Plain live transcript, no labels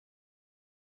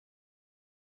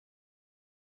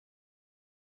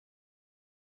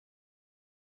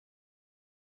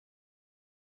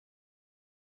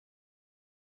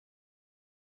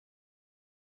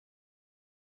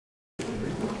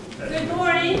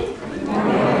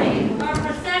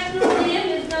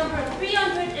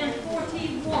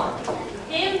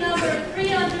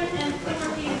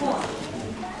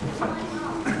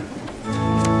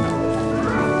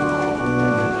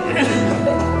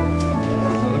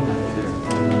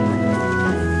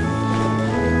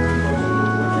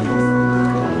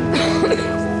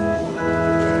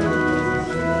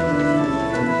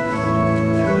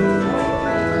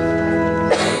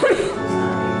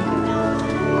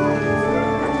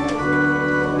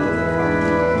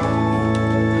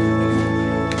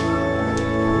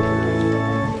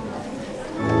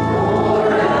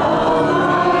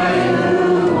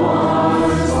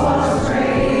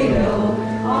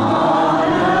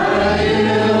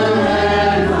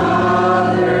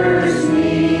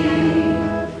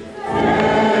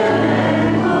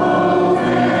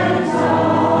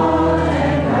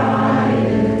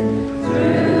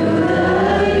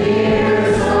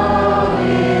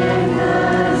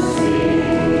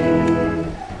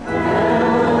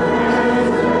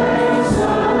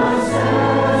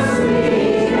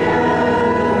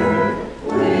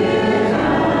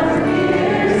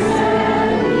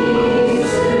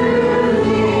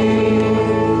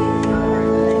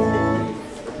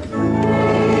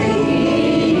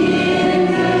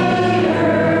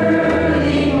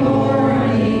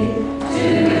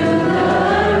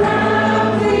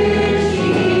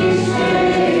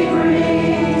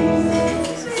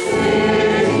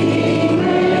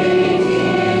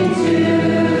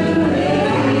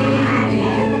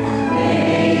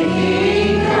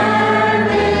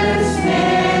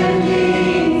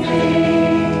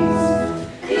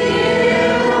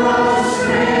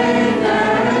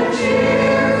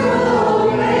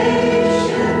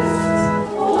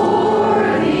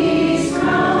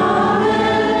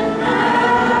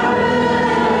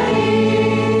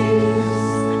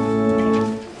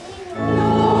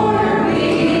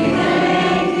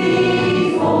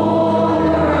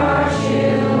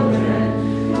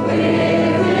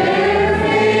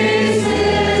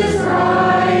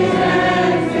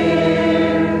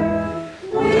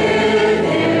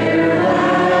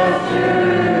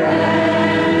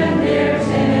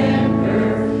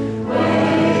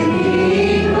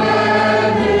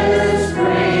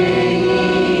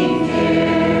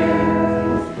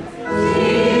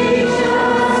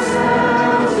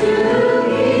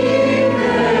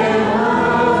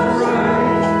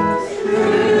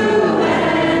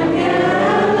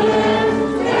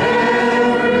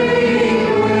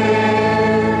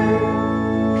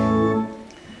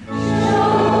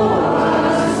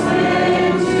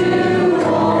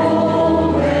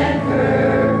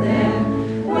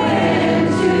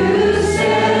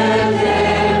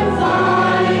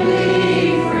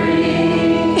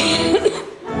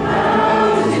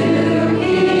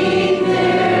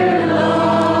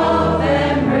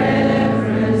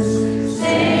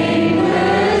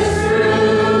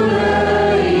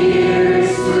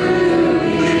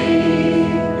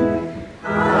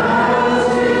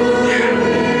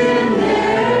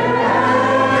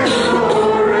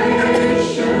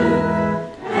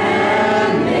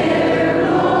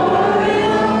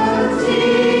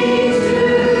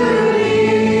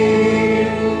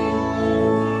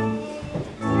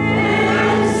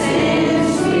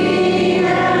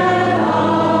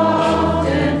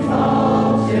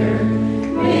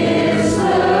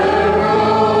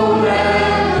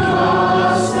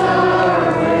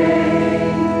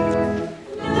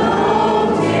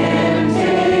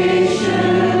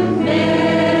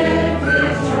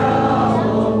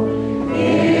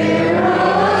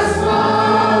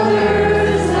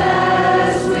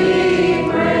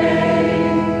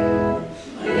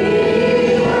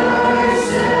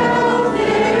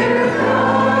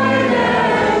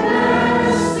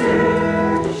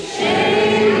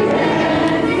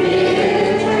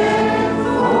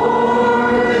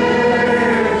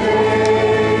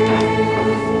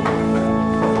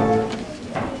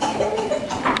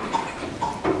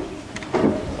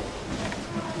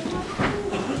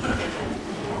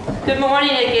Good morning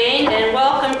again, and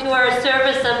welcome to our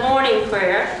service of morning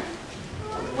prayer.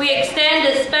 We extend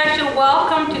a special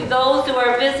welcome to those who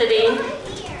are visiting.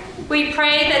 We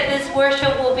pray that this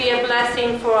worship will be a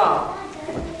blessing for all.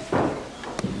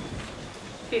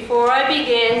 Before I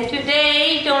begin,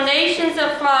 today donations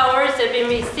of flowers have been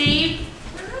received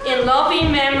in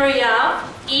loving memory of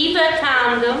Eva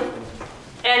Tandem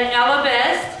and Ella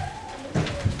Best,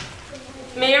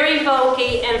 Mary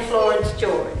Volke, and Florence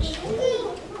George.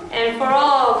 And for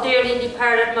all dearly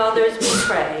departed mothers we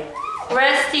pray,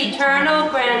 rest eternal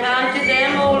grant unto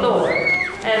them, O Lord,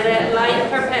 and let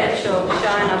light perpetual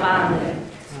shine upon them.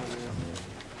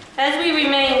 As we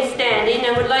remain standing,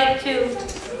 I would like to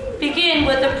begin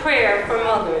with a prayer for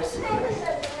mothers.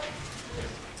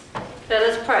 Let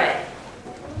us pray.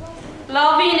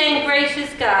 Loving and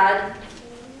gracious God,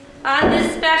 on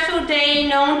this special day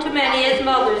known to many as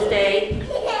Mother's Day,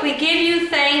 we give you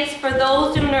thanks for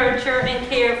those who nurture and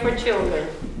care for children.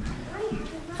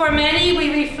 For many,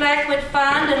 we reflect with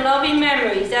fond and loving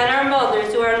memories on our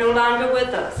mothers who are no longer with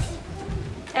us.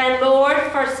 And Lord,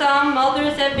 for some,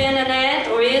 mothers have been an aunt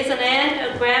or is an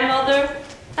aunt, a grandmother,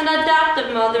 an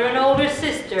adoptive mother, an older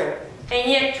sister, and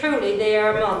yet truly they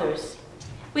are mothers.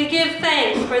 We give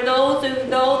thanks for those who,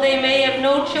 though they may have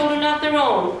no children of their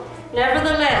own,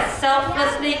 nevertheless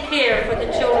selflessly care for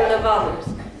the children of others,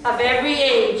 of every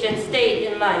age and state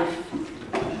in life.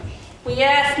 We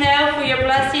ask now for your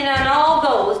blessing on all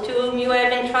those to whom you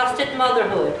have entrusted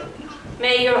motherhood.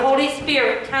 May your Holy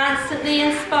Spirit constantly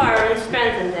inspire and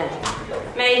strengthen them.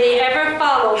 May they ever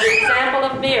follow the example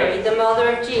of Mary, the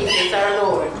mother of Jesus our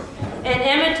Lord, and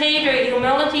imitate her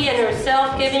humility and her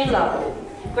self-giving love.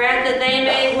 Grant that they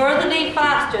may worthily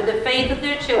foster the faith of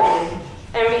their children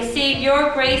and receive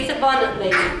your grace abundantly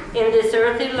in this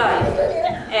earthly life.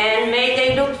 And may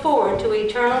they look forward to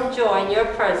eternal joy in your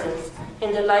presence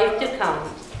in the life to come.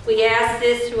 We ask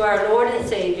this through our Lord and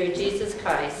Savior, Jesus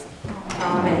Christ.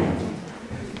 Amen.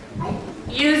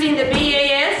 Using the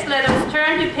BAS, let us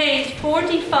turn to page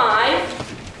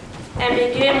 45 and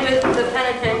begin with the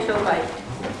penitential rite.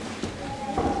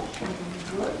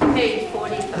 Page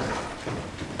 45.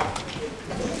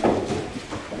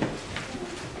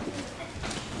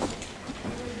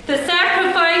 The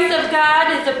sacrifice of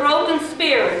God is a broken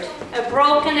spirit, a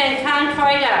broken and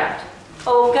contrite heart.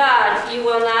 O God, you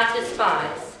will not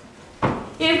despise.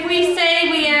 If we say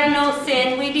we have no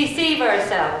sin, we deceive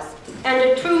ourselves, and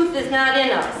the truth is not in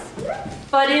us.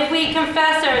 But if we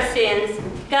confess our sins,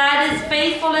 God is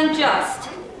faithful and just,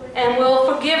 and will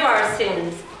forgive our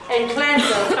sins and cleanse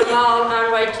us from all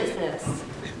unrighteousness.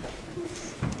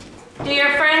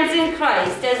 Dear friends in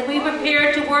Christ, as we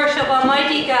prepare to worship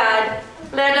Almighty God,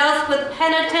 let us with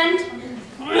penitent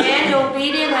and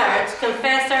obedient hearts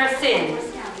confess our sins,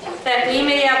 that we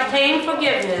may obtain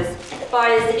forgiveness by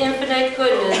his infinite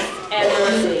goodness and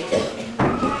mercy.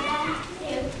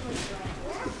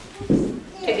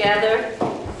 Together,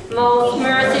 most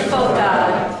merciful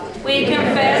God, we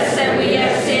confess that we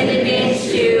have sinned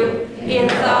against you in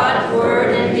thought,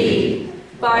 word, and deed,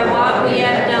 by what we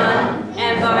have done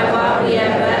and by what we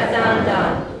have left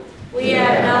undone. We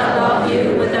have not loved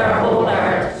you with our whole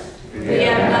heart. We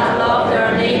have not loved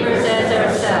our neighbors as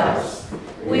ourselves.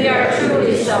 We are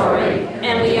truly sorry,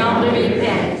 and we humbly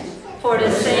repent for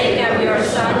the sake of your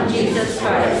Son, Jesus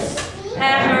Christ.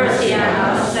 Have mercy on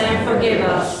us and forgive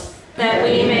us, that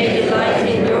we may delight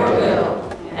in your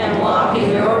will and walk in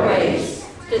your ways,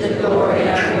 to the glory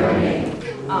of your name.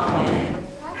 Amen.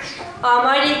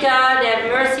 Almighty God, have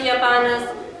mercy upon us,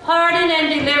 pardon and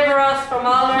deliver us from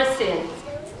all our sins.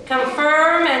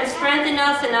 Confirm and strengthen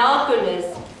us in all goodness,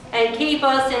 and keep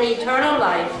us in eternal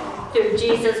life, through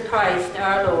Jesus Christ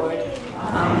our Lord.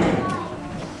 Amen.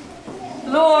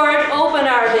 Lord, open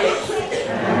our lips.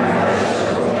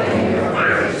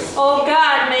 O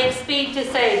God, make speed to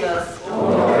save us.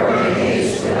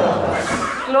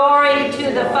 Glory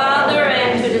to the Father,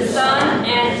 and to the Son,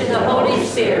 and to the Holy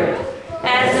Spirit,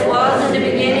 as it was in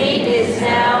the beginning, is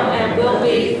now, and will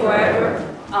be forever.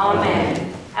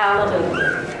 Amen.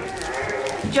 Hallelujah.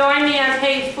 Join me on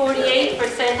page 48 for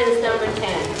sentence number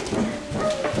 10.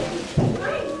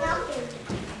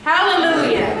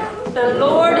 Hallelujah! The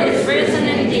Lord is risen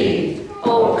indeed.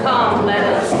 Oh, come, let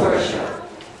us worship.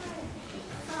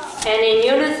 And in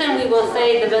unison we will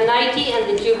say the Venite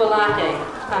and the Jubilate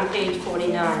on page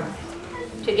 49.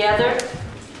 Together,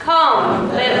 come,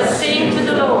 let us sing to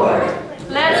the Lord.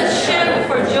 Let us shout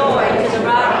for joy to the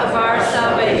rock of our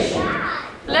salvation.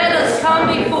 Let us come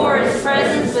before his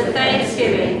presence with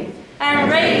thanksgiving,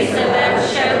 and raise the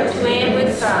left shout to him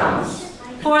with psalms.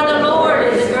 For the Lord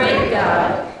is a great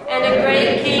God, and a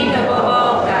great King above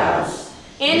all gods.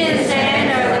 In his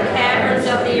hand are the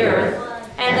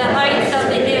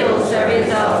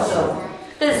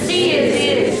sea is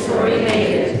his, for he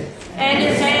made it, and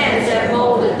his hands have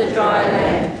molded the dry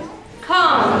land.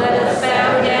 Come, let us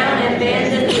bow down and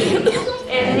bend the knee,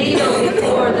 and kneel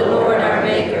before the Lord our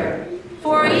Maker.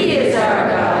 For he is our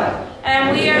God,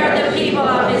 and we are the people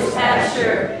of his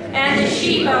pasture, and the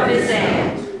sheep of his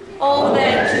hand. Oh,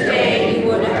 that today you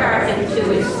would hearken to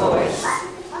his voice.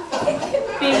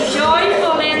 Be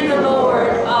joyful in the Lord,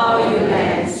 all you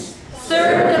lands.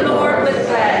 Serve the Lord with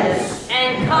gladness,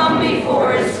 and come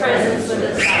before his presence with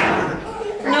a sound.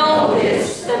 Know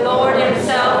this, the Lord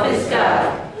himself is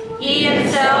God. He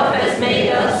himself has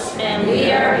made us, and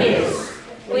we are his.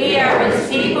 We are his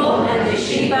people and the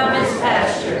sheep of his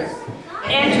pasture.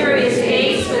 Enter his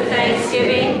gates with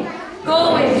thanksgiving.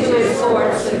 Go into his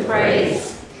courts with praise.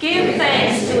 Give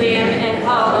thanks to him and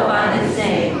call upon his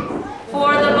name.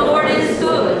 For the Lord is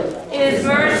good. His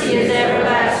mercy is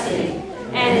everlasting,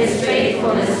 and his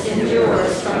faithfulness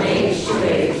endures from age to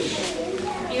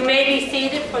age. You may be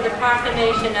seated for the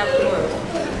proclamation of the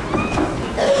word.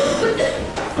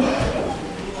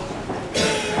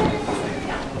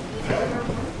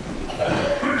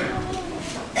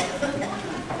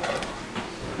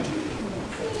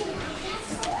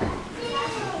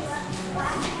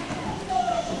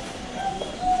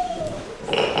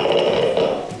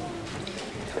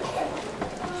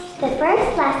 The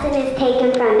first lesson is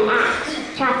taken from Acts,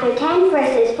 chapter 10,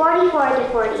 verses 44 to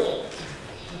 48.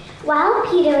 While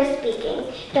Peter was speaking,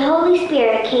 the Holy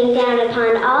Spirit came down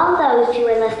upon all those who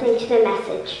were listening to the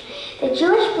message. The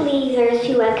Jewish believers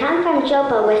who had come from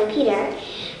Joppa with Peter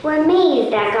were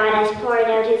amazed that God has poured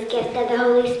out his gift of the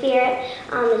Holy Spirit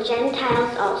on the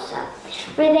Gentiles also,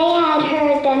 for they had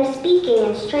heard them speaking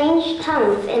in strange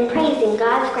tongues and praising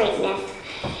God's greatness.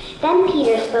 Then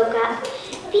Peter spoke up.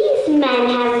 These men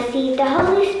have received the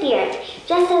Holy Spirit,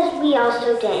 just as we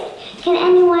also did. Can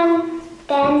anyone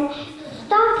then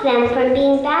stop them from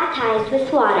being baptized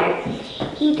with water?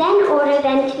 He then ordered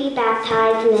them to be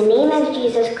baptized in the name of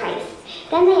Jesus Christ.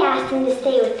 Then they asked him to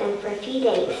stay with them for a few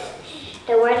days.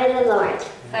 The word of the Lord.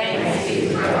 Thanks be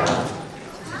to God.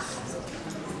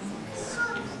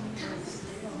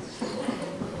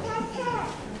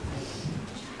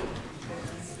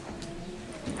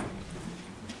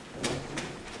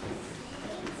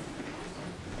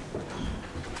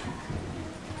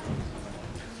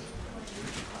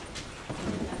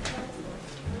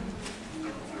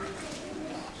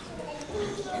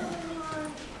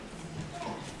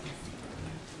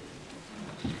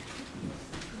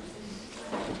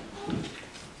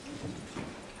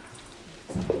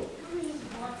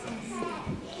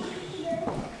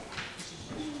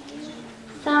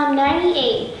 Psalm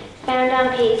 98, found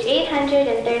on page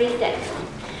 836.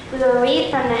 We will read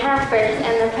from the half verse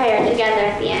and the prayer together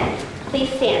at the end. Please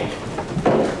stand.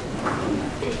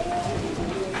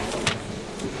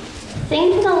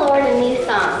 Sing to the Lord a new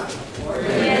song. For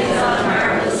he has done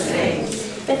marvelous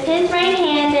things. With his right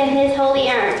hand and his holy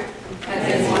arm,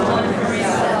 Has won for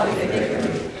himself the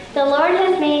victory. the Lord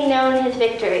has made known his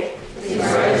victory. His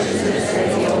righteousness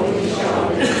has he only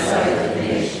shown in the sight of the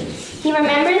nations. He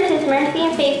remembers his mercy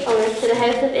and faithfulness to the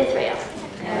house of Israel.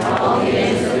 And all the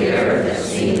ends of the earth have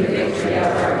seen the victory of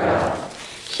our God.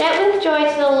 Shout with joy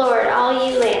to the Lord, all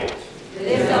you lands.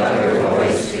 Lift up your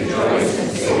voice, rejoice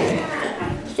and sing.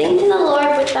 Sing to the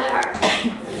Lord with the harp,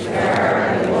 With the harp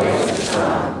and the voice of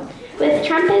song. with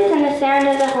trumpets and the sound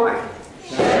of the horn.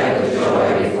 Shout with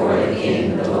joy before the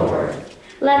King, the Lord.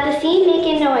 Let the sea make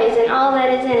a noise and all that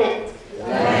is in it. The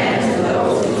lands and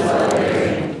those who dwell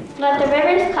therein. Let the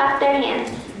rivers clap their hands.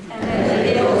 And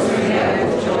the hills ring out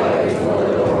with joy before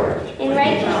the Lord. In He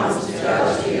righteousness, comes to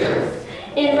judge the earth.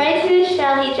 in righteousness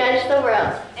shall he judge the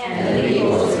world. And the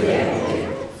evils of the equity.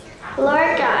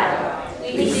 Lord God,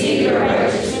 We see your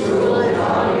righteous rule in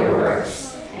all your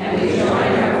works, and we join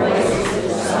our voices to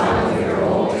the song of your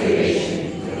whole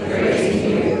creation, praising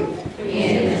you,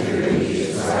 in and through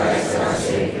Jesus Christ our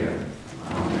Savior.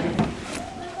 Amen.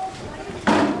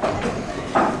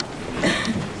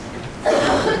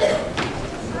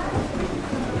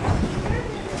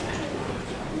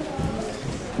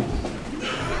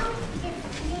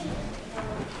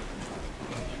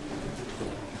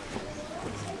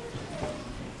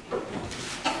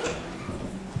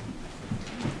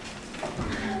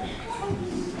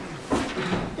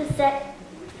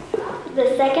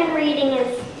 The second reading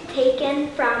is taken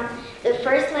from the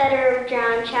first letter of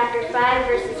John, chapter 5,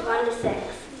 verses 1 to 6.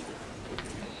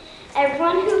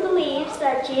 Everyone who believes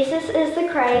that Jesus is the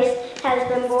Christ has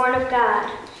been born of God,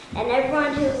 and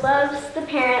everyone who loves the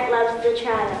parent loves the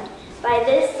child. By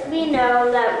this we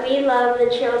know that we love the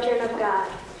children of God.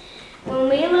 When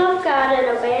we love God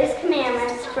and obey his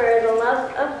commandments, for the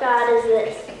love of God is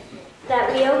this,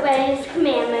 that we obey his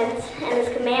commandments, and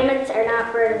his commandments are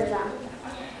not burdensome.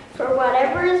 For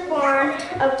whatever is born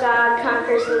of God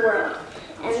conquers the world,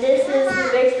 and this is the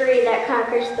victory that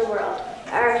conquers the world,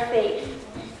 our faith.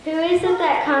 Who is it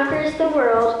that conquers the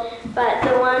world but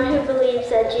the one who believes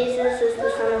that Jesus is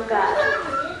the Son of God?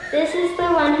 This is the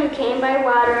one who came by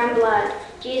water and blood,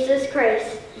 Jesus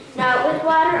Christ, not with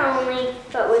water only,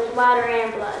 but with water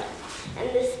and blood. And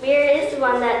the Spirit is the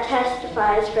one that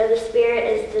testifies, for the Spirit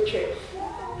is the truth.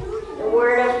 The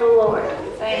word of the Lord.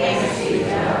 Thanks be to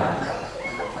God.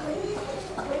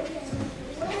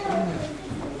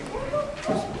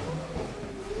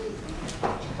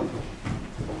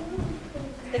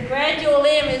 The gradual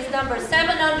hymn is number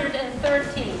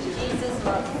 713. Jesus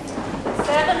loves me.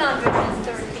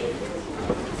 713.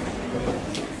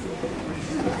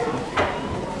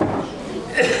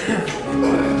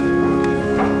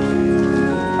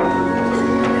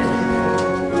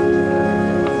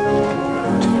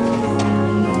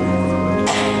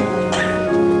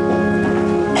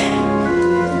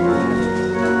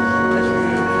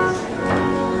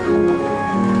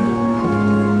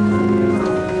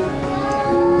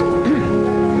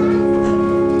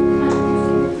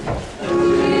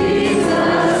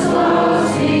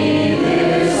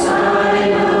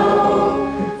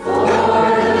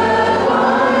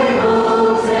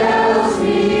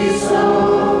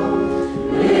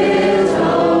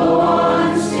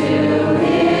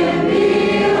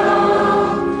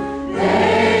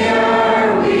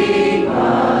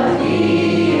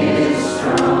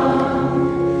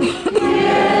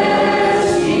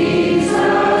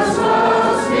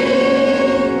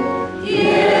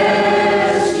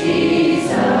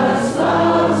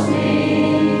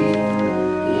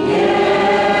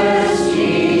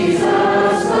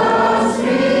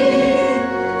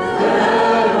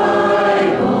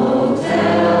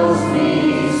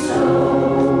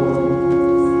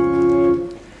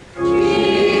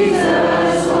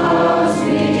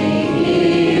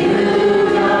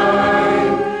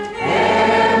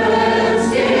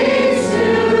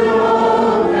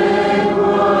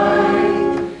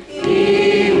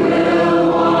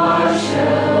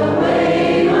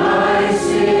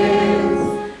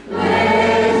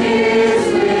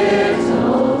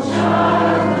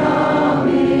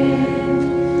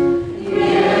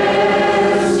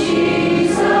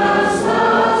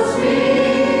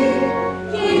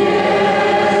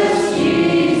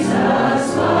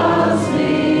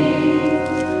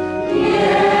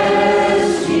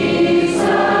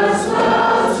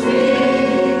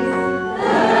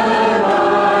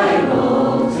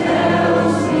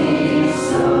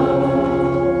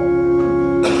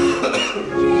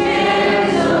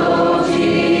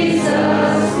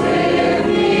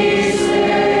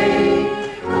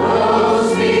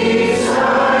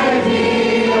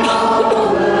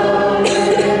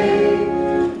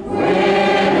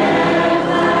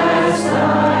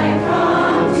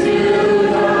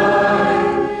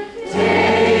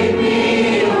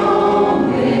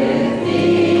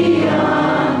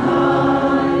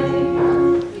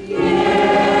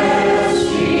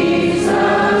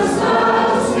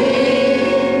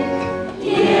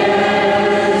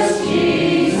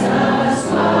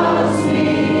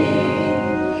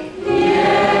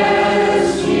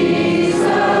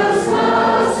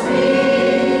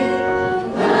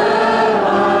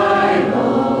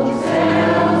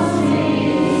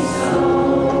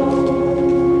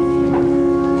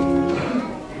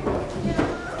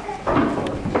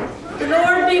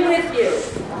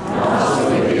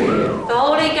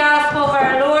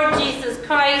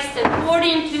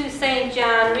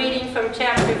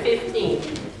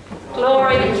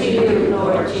 Glory to you,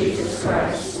 Lord Jesus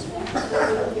Christ.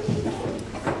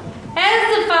 As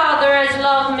the Father has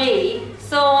loved me,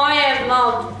 so I have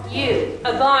loved you.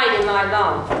 Abide in my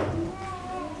love.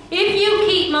 If you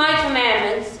keep my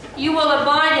commandments, you will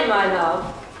abide in my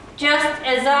love, just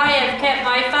as I have kept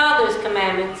my Father's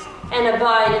commandments and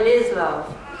abide in his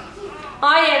love.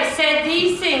 I have said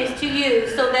these things to you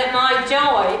so that my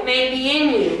joy may be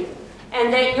in you,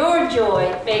 and that your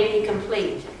joy may be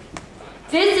complete.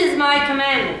 This is my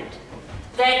commandment,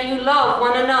 that you love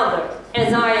one another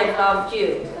as I have loved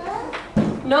you.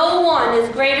 No one is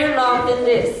greater love than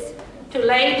this, to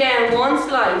lay down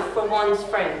one's life for one's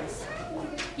friends.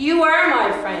 You are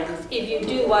my friends if you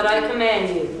do what I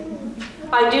command you.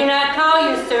 I do not call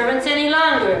you servants any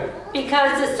longer,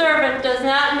 because the servant does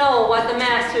not know what the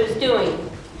master is doing.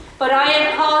 But I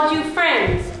have called you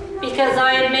friends, because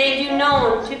I have made you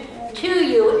known to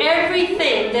you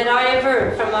everything that I have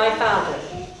heard from my Father.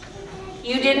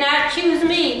 You did not choose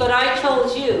me, but I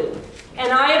chose you,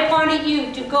 and I appointed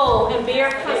you to go and bear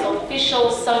It's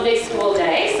official Sunday school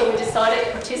day, so we decided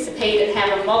to participate and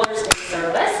have a Mother's Day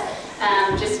service,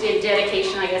 just in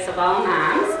dedication, I guess, of all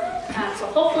moms. So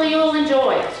hopefully you'll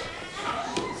enjoy it.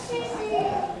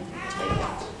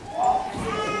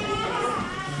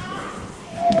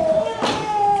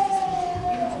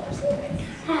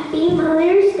 Happy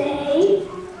Mother's Day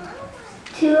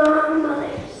to our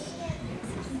mothers.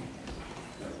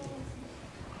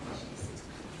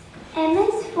 M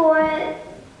is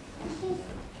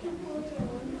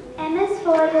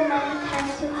for the many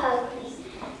times you hug me.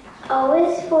 O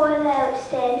is for the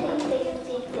outstanding things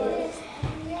you do.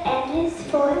 N is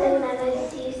for the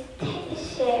memories you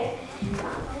share.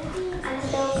 I'm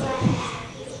so glad I have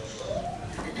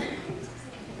you.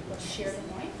 Share the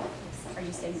mic. Are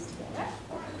you saying it together?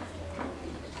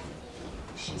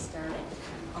 She started.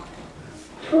 Okay.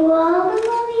 For all the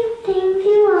loving things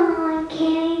you own and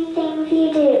caring things you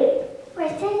do, we're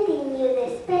sending you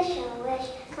this special wish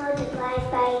multiplied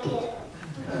by 2.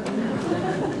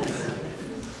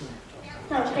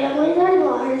 Some families are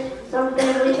large, some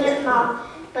families are small,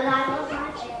 but I love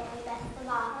my family best of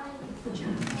all.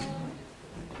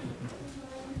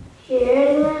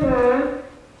 Here's my mom,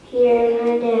 here's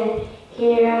my dad,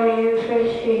 here I am for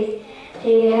 3.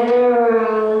 Together we're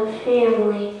all a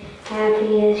family, happy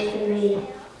as can be.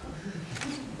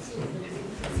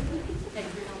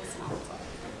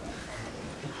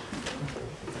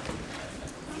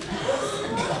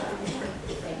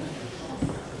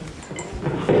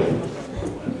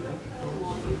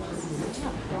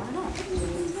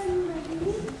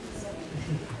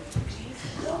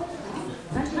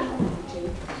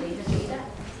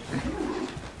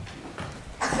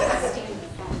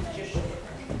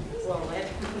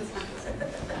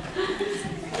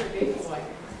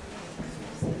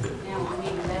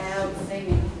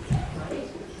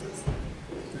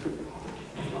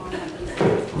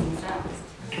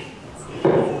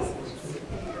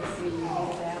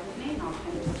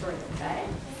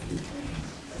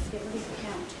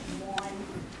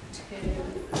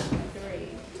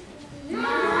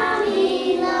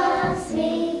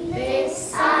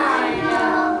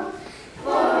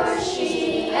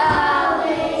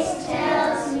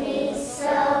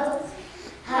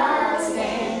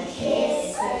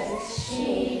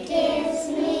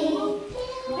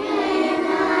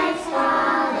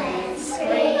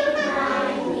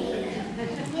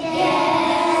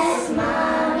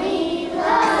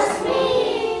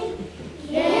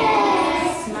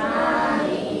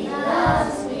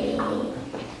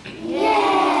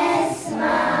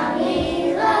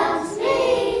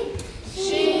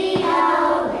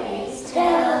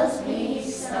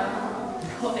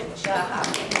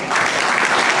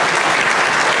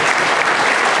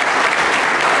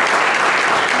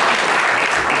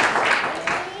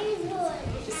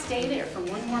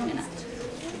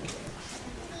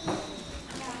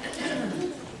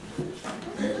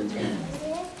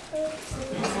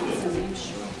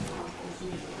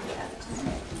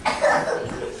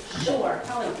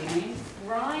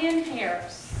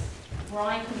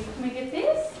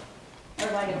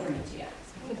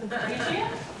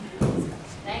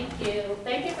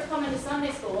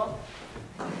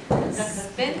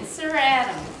 Spencer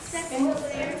Adams.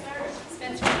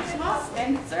 Spencer. Come on,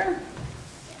 Spencer.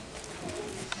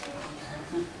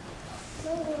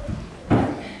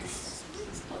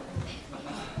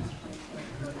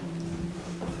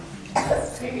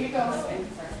 Here you go,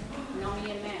 Spencer. Nomi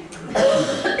and man.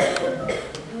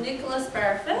 Nicholas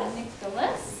Barfoot.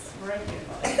 Nicholas. Right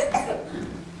here.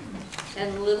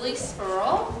 And Lily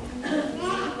Spurl.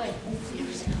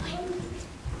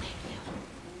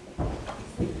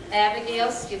 Abigail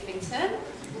Skiffington.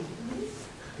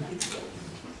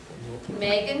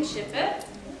 Megan Shippett.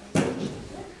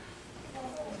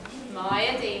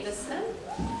 Maya Davison.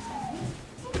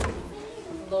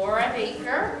 Laura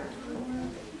Baker.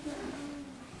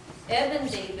 Evan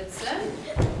Davidson.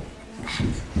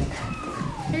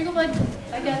 Here you go, bud.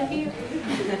 I got it here.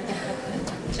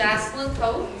 Jocelyn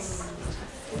Coates.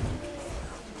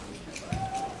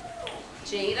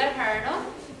 Jada Harnell.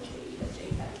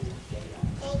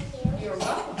 You're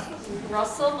welcome.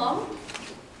 Russell Monk.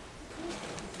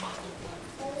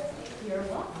 You're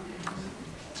welcome.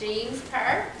 James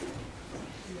Park.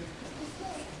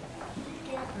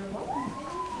 You're welcome.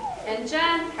 And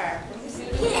John Park. Who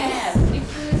do we have?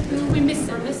 Who are we missing?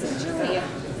 We're missing Jillian.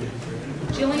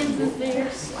 Jillian was there.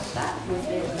 What's that? Was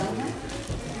there somewhere?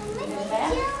 In the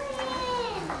back?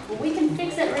 Well, we can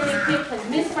fix it really quick because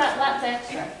Miss brought lots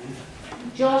extra.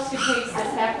 Just in case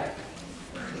this happens.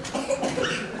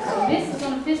 So this is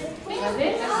going to fit.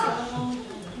 This is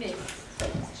Miss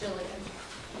Jillian.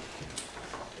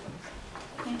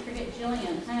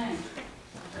 Jillian, hang.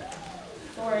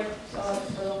 Sorry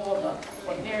for the hold up,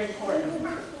 but very important.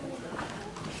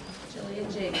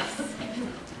 Jillian Jakes.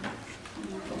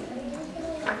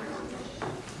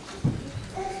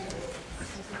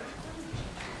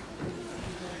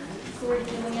 Sorry,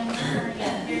 Jillian, turn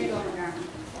again. Here you go, Renard.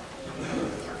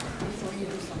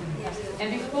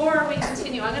 And before we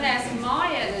continue, I'm going to ask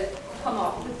Maya to come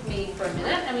up with me for a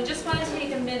minute, and we just want to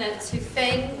take a minute to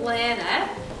thank Lana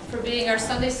for being our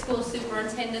Sunday school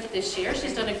superintendent this year.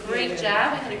 She's done a great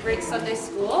job. We had a great Sunday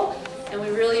school, and we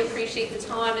really appreciate the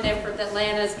time and effort that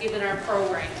Lana has given our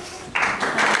program.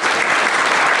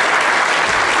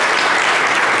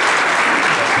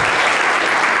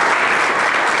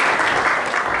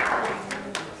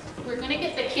 We're going to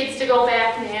get the kids to go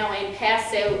back now and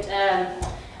pass out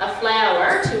a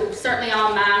flower to certainly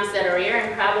all moms that are here,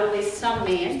 and probably some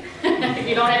men. If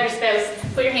you don't have your spouse,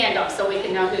 put your hand up so we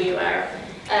can know who you are.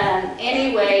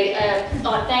 Anyway,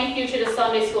 thank you to the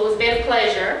Sunday school. It's been a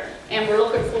pleasure, and we're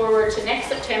looking forward to next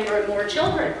September and more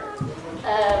children.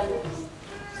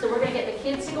 So we're going to get the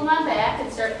kids to go on back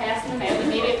and start passing them out, and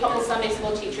maybe a couple Sunday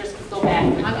school teachers can go back.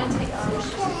 I'm going to take a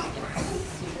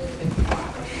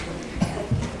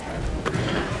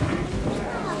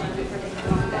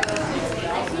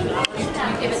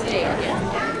give it there, yeah.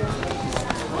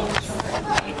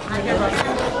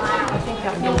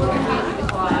 No, we're going to give you the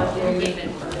file. We'll give it.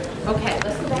 Okay,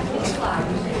 let's go back to the slide.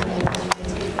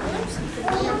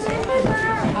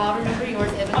 I'll remember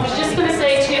yours, Evan. I was just going to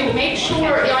say, too, make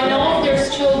sure, I know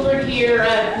there's children here,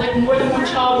 like more than one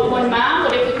child with one mom,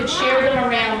 but if we could share them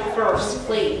around first,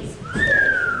 please.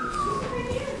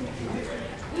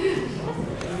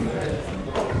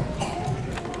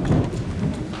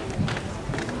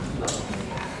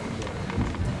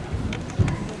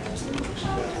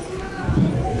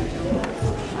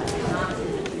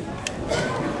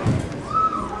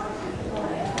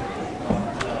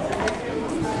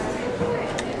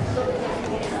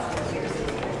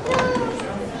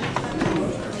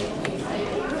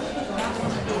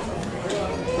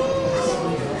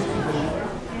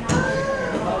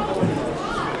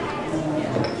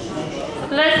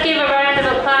 Let's give a round of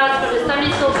applause for the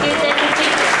Sunday school kids and the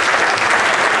teachers.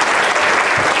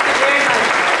 Thank you very much.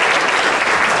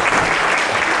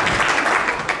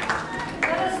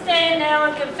 Let us stand now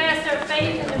and confess our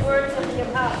faith in the words of the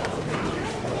apostles.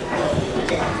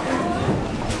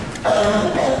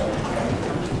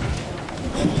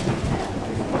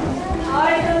 I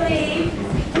believe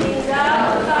in God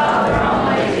the Father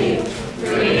Almighty,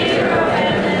 creator of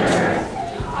heaven and earth.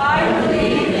 I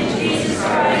believe in Jesus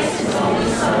Christ, his only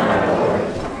Son, our Lord.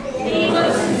 He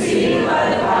was conceived by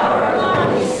the power of the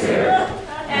Holy Spirit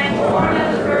and born of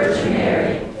the Virgin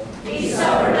Mary. He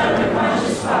suffered under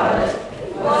Pontius Pilate,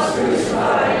 was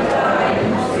crucified, died, and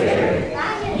was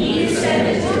buried. He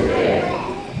descended to the dead.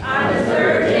 On the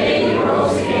third day he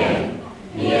rose again.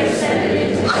 He ascended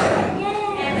into heaven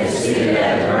and is seated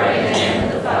at the right hand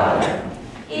of the Father.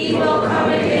 He will come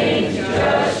again to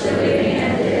judge the living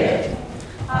and the dead.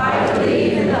 I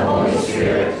believe in the Holy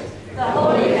Spirit, the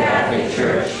Holy Catholic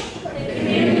Church, the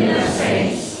communion of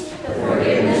saints, the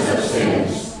forgiveness of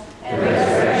sins, and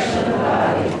resurrection of the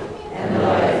body, and the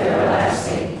life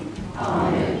everlasting.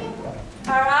 Amen.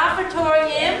 Our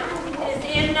offertorium is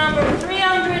in number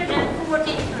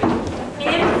 343.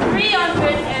 Hymn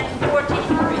 343. Lord,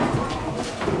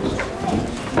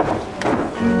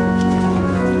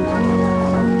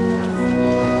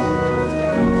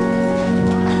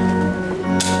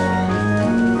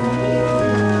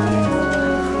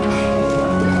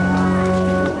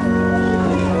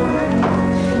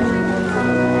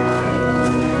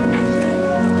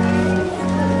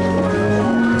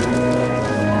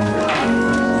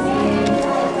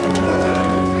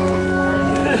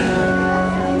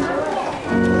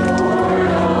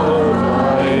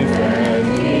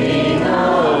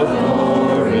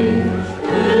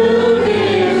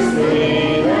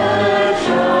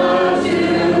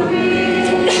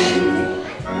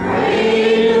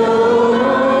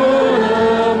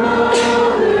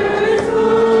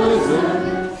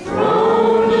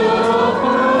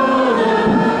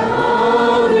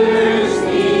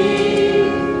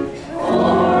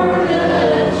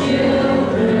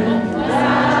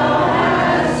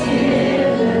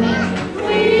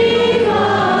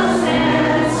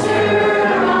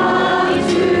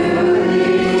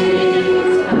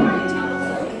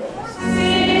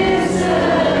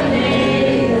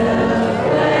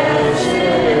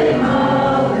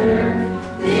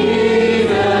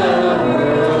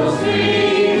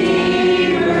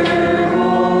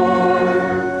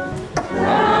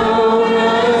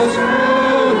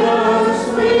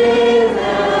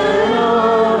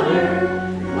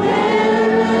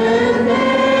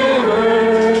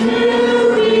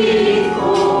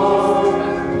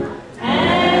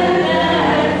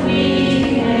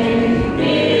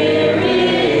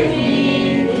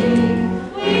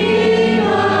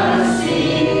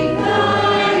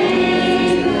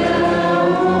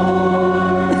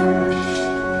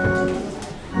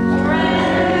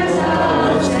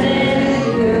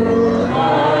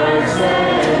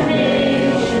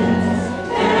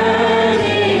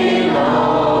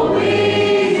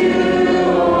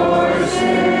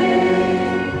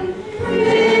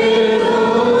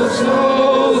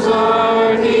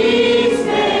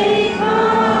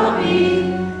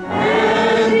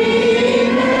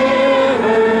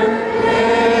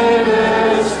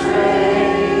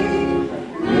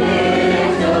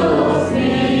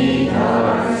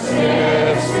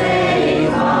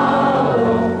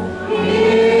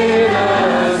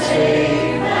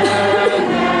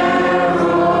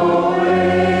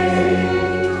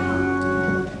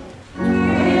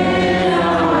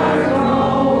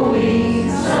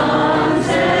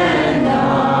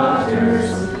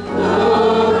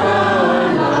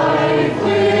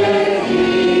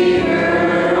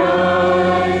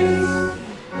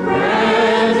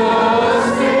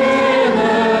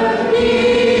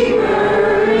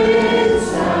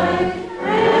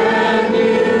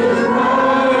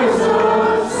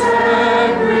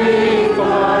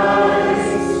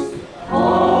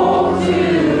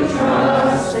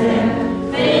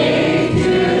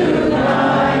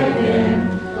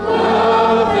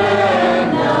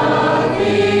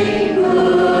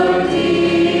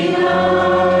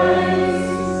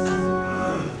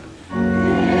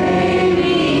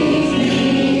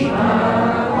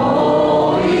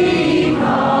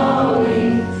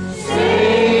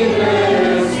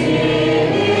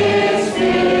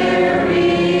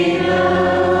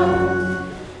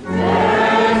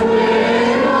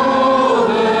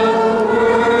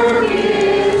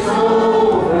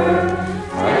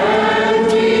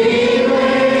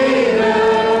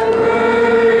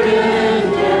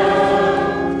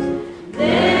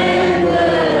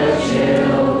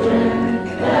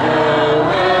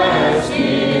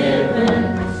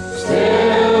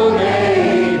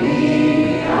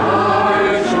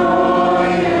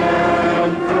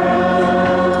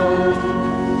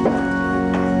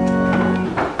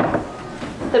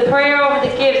 The prayer over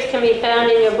the gifts can be found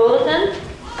in your bulletin.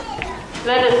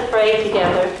 Let us pray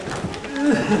together.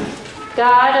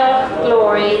 God of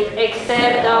glory,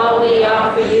 accept all we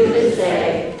offer you this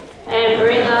day, and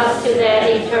bring us to that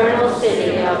eternal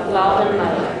city of love and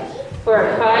light,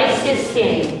 where Christ is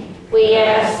King. We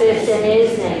ask this in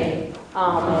his name.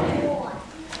 Amen.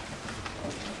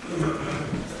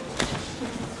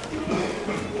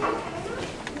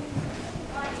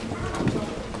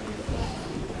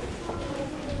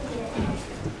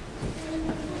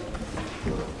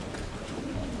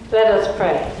 Let us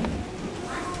pray.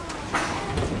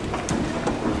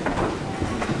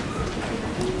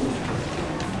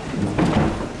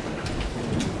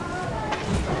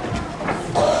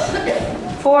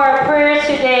 For our prayers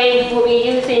today, we'll be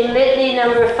using Litany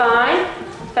number 5,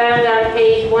 found on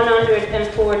page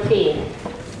 114.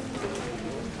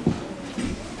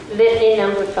 Litany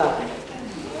number 5.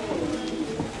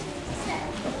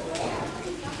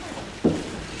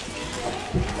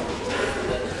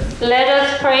 Let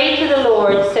us pray to the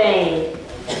Lord, saying,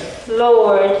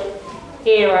 Lord,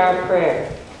 hear our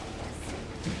prayer.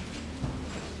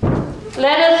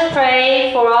 Let us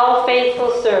pray for all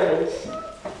faithful servants.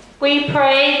 We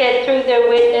pray that through their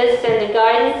witness and the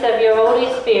guidance of your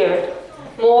Holy Spirit,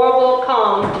 more will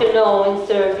come to know and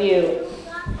serve you.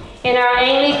 In our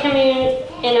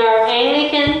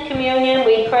Anglican communion,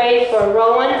 we pray for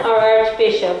Rowan, our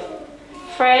Archbishop,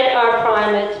 Fred, our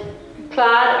Primate,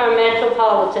 Claude, our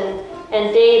Metropolitan,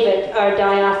 and David, our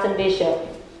Diocesan Bishop.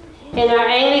 In our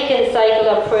Anglican cycle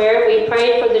of prayer, we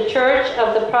pray for the Church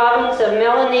of the Province of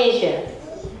Melanesia,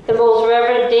 the Most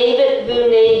Reverend David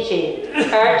Vunaji,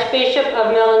 Archbishop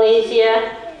of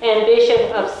Melanesia and Bishop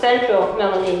of Central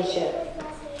Melanesia.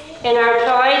 In our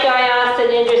tri-diocesan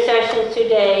intercessions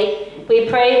today, we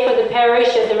pray for the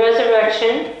parish of the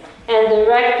Resurrection and the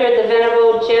rector, the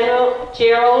Venerable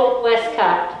Gerald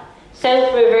Westcott,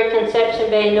 South River, Conception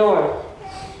Bay North,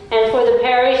 and for the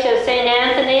parish of St.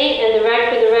 Anthony and the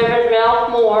rector, the Reverend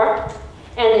Ralph Moore,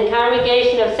 and the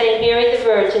congregation of St. Mary the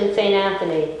Virgin, St.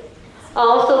 Anthony.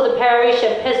 Also the parish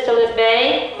of Pistolet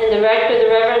Bay and the rector, the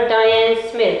Reverend Diane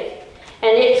Smith,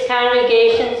 and its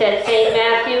congregations at St.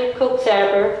 Matthew, Cook's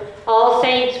Harbour, All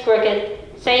Saints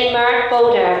Cricket, St. Mark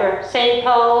Boat Harbour, St.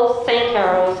 Paul's, St.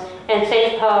 Carol's, and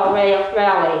St. Paul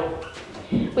Raleigh.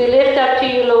 We lift up to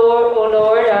you, Lord, O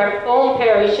Lord, our own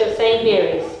parish of St.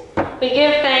 Mary's. We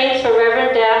give thanks for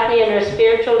Reverend Daphne and her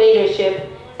spiritual leadership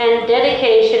and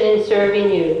dedication in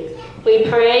serving you. We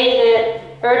pray that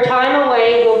her time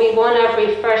away will be one of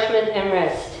refreshment and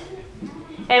rest.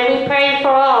 And we pray for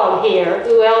all here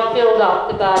who help build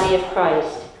up the body of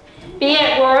Christ. Be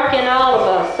at work in all of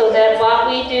us so that what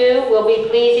we do will be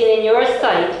pleasing in your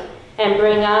sight and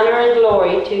bring honor and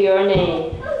glory to your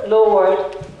name.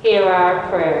 Lord, hear our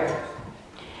prayer.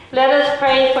 Let us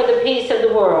pray for the peace of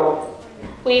the world.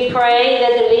 We pray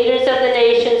that the leaders of the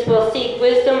nations will seek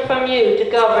wisdom from you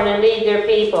to govern and lead their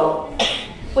people.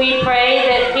 We pray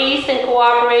that peace and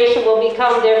cooperation will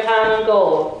become their common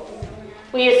goal.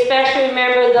 We especially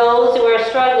remember those who are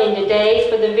struggling today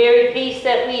for the very peace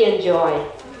that we enjoy.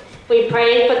 We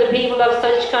pray for the people of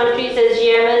such countries as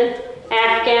Yemen,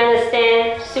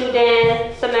 Afghanistan,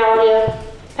 Sudan, Somalia,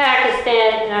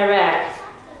 Pakistan, and Iraq.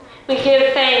 We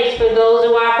give thanks for those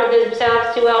who offer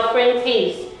themselves to help bring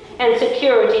peace and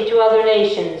security to other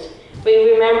nations.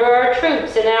 We remember our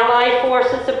troops and allied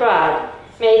forces abroad.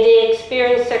 May they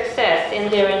experience success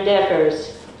in their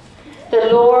endeavors.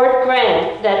 The Lord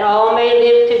grant that all may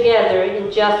live together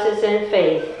in justice and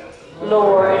faith.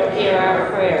 Lord, hear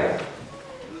our prayer.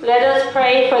 Let us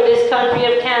pray for this country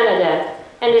of Canada,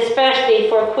 and especially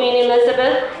for Queen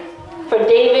Elizabeth, for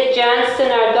David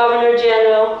Johnston, our Governor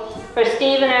General, for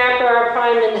Stephen Harper, our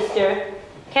Prime Minister,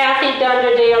 Kathy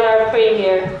Dunderdale, our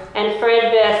Premier, and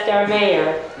Fred Best, our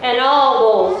Mayor, and all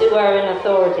those who are in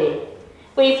authority.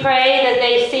 We pray that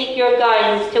they seek your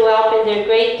guidance to help in their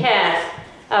great task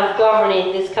of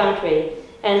governing this country.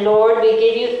 And Lord, we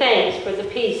give you thanks for the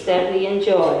peace that we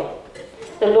enjoy.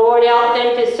 The Lord help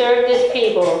them to serve this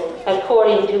people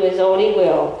according to his holy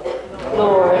will.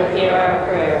 Lord, hear our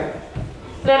prayer.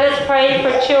 Let us pray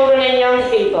for children and young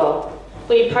people.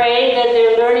 We pray that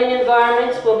their learning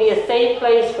environments will be a safe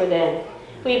place for them.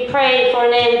 We pray for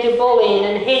an end to bullying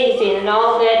and hazing and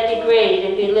all that degrade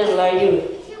and belittle our youth.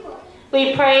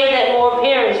 We pray that more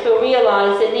parents will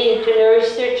realize the need to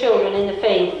nourish their children in the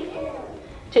faith.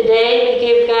 Today we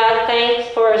give God thanks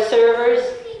for our servers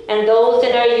and those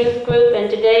in our youth group, and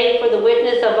today for the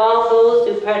witness of all those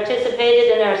who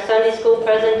participated in our Sunday school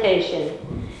presentation.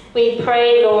 We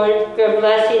pray, Lord, your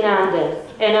blessing on them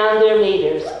and on their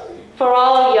leaders. For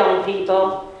all young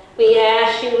people, We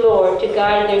ask you, Lord, to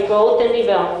guide their growth and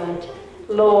development.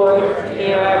 Lord,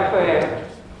 hear our prayer.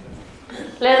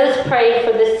 Let us pray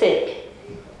for the sick.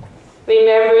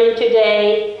 Remembering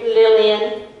today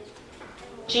Lillian,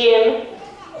 Jim,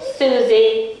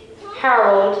 Susie,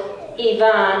 Harold,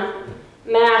 Yvonne,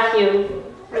 Matthew,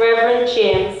 Reverend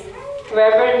Jim,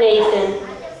 Reverend Nathan,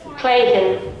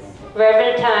 Clayton,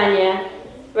 Reverend Tanya,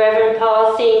 Reverend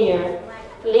Paul Sr.,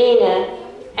 Lena,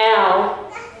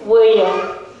 Al,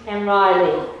 William, and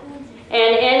Riley,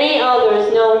 and any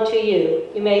others known to you.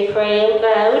 You may pray out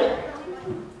loud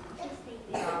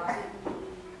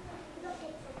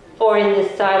or in the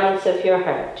silence of your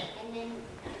heart.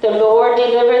 The Lord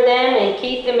deliver them and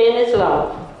keep them in his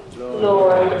love.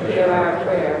 Lord, hear our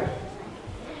prayer.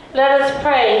 Let us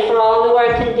pray for all who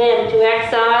are condemned to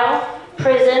exile,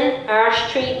 prison,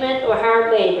 harsh treatment, or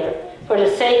hard labor for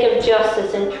the sake of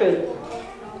justice and truth.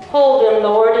 Hold them,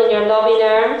 Lord, in your loving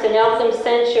arms and help them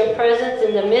sense your presence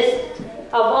in the midst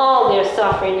of all their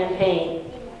suffering and pain.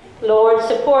 Lord,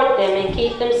 support them and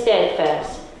keep them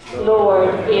steadfast.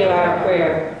 Lord, hear our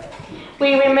prayer.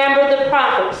 We remember the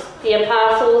prophets, the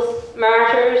apostles,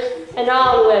 martyrs, and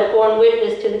all who have borne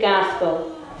witness to the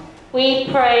gospel. We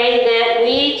pray that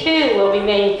we too will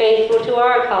remain faithful to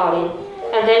our calling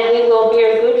and that we will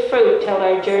bear good fruit till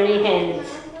our journey ends.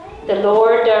 The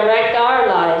Lord direct our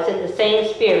lives in the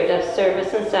same spirit of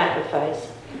service and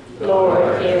sacrifice.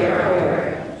 Lord, hear our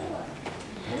prayer.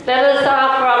 Let us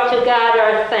offer up to God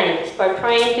our thanks by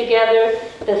praying together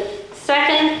the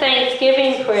second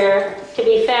Thanksgiving prayer to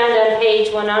be found on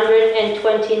page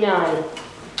 129.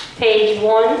 Page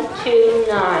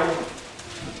 129.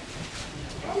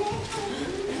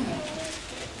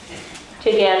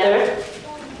 Together.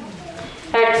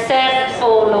 Accept,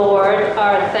 O Lord,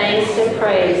 our thanks and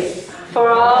praise for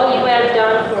all you have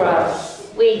done for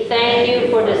us. We thank you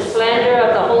for the splendor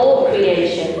of the whole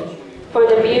creation, for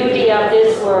the beauty of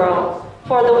this world,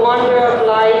 for the wonder of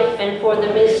life, and for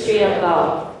the mystery of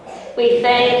love. We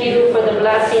thank you for the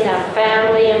blessing of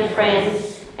family and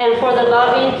friends, and for the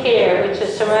loving care which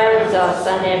surrounds us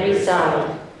on every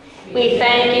side. We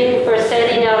thank you for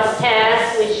setting us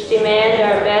tasks which demand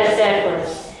our best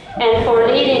efforts, and for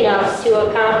leading us to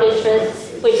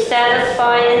accomplishments which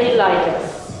satisfy and delight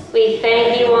us. We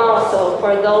thank you also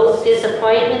for those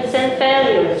disappointments and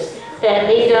failures that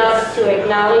lead us to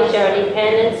acknowledge our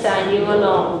dependence on you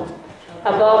alone.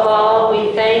 Above all,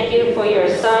 we thank you for your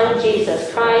Son,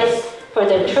 Jesus Christ, for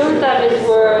the truth of his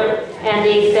word and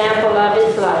the example of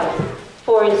his life,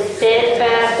 for his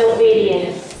steadfast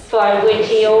obedience by which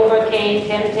he overcame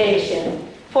temptation,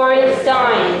 for his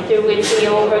dying through which he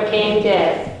overcame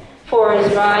death, for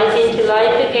his rising to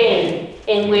life again,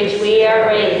 in which we are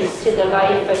raised to the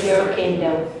life of your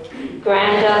kingdom.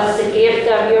 Grant us the gift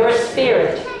of your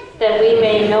Spirit, that we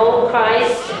may know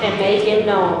Christ and make him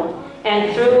known,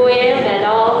 and through him at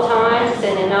all times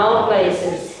and in all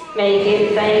places may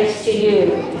give thanks to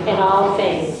you in all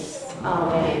things.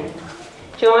 Amen.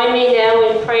 Join me now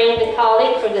in praying the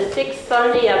collect for the 6th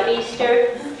Sunday of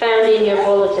Easter, found in your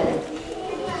bulletin.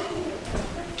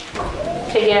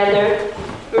 Together.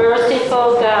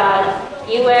 Merciful God,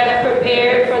 you have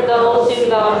prepared for those who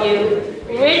love you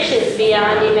riches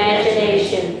beyond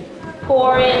imagination.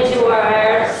 Pour into our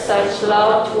hearts such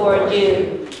love toward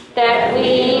you, that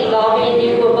we, loving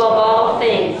you above all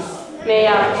things, may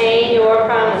obtain your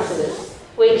promises,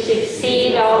 which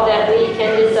exceed all that we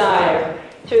can desire,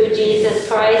 through Jesus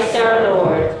Christ our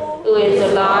Lord, who is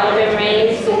alive and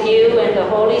reigns with you and the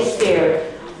Holy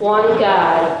Spirit, one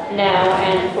God, now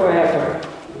and forever.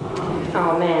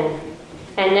 Amen.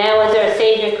 And now as our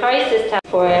Savior Christ is taught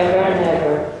forever and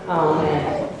ever.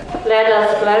 Amen. Let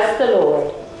us bless the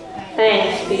Lord.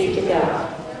 Thanks be to God.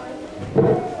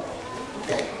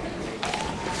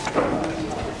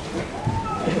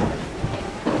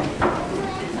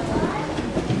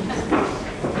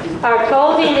 Our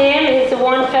closing hymn is the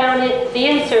one found in the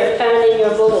insert found in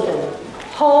your bulletin.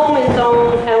 Home is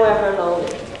owned, however lowly.